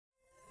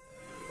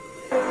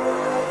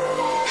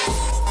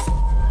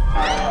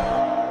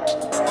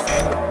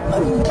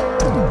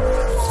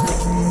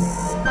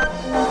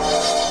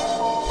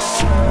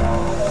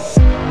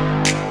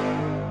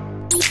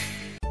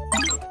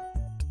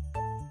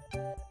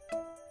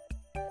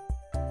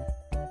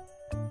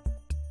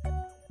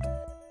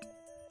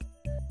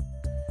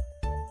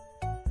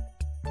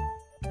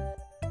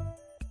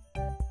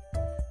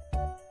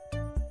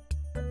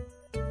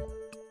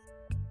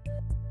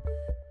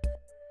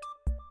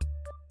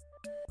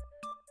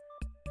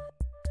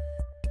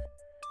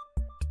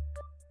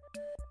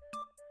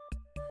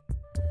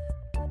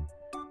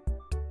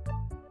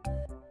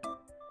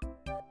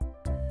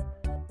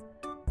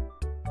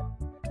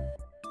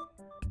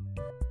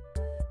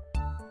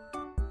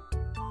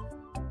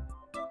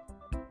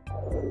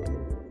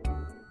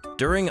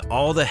During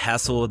all the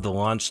hassle of the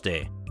launch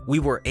day, we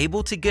were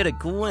able to get a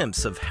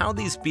glimpse of how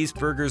these Beast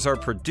burgers are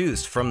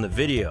produced from the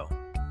video.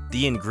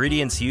 The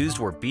ingredients used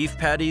were beef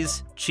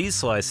patties, cheese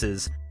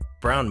slices,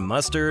 brown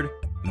mustard,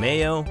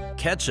 mayo,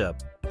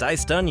 ketchup,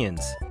 diced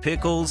onions,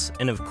 pickles,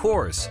 and of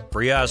course,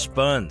 brioche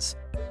buns.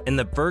 And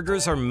the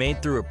burgers are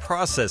made through a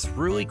process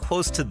really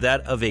close to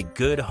that of a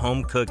good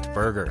home-cooked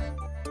burger.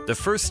 The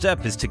first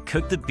step is to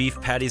cook the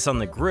beef patties on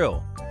the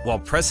grill while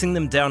pressing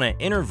them down at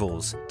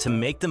intervals to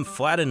make them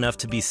flat enough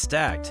to be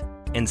stacked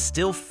and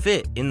still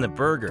fit in the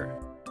burger.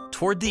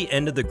 Toward the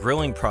end of the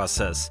grilling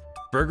process,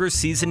 burger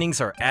seasonings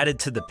are added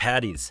to the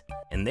patties,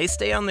 and they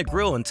stay on the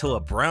grill until a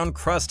brown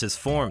crust is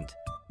formed.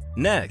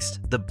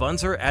 Next, the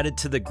buns are added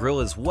to the grill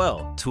as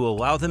well to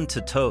allow them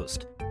to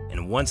toast,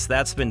 and once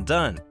that's been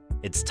done,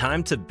 it's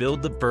time to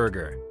build the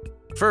burger.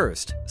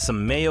 First,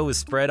 some mayo is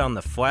spread on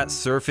the flat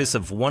surface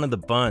of one of the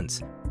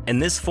buns,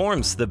 and this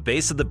forms the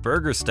base of the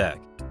burger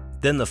stack.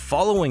 Then the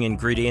following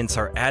ingredients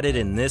are added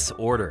in this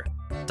order: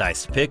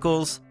 diced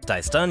pickles,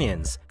 diced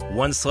onions,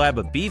 one slab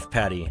of beef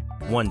patty,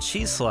 one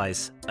cheese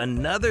slice,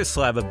 another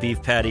slab of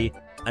beef patty,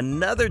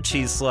 another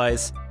cheese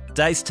slice,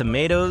 diced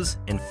tomatoes,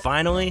 and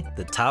finally,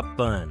 the top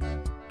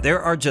bun.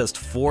 There are just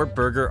 4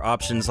 burger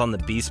options on the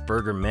Beast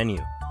Burger menu,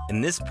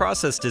 and this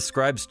process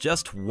describes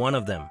just one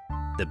of them,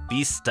 the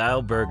Beast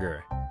Style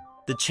Burger.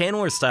 The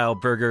Chandler Style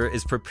Burger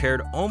is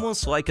prepared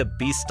almost like a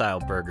Beast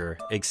Style Burger,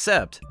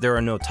 except there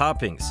are no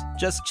toppings,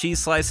 just cheese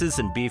slices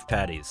and beef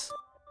patties.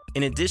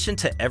 In addition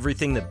to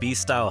everything the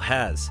Beast Style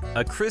has,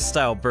 a Chris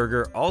Style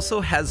Burger also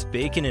has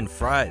bacon and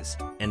fries.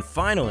 And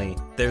finally,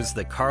 there's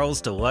the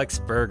Carl's Deluxe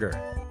Burger,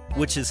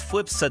 which is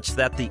flipped such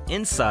that the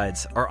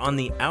insides are on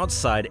the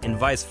outside and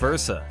vice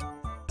versa.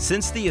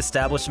 Since the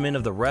establishment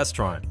of the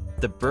restaurant,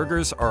 the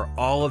burgers are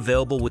all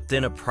available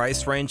within a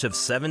price range of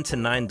 $7 to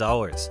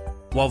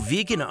 $9, while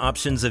vegan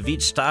options of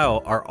each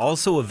style are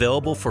also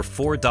available for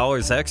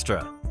 $4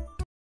 extra.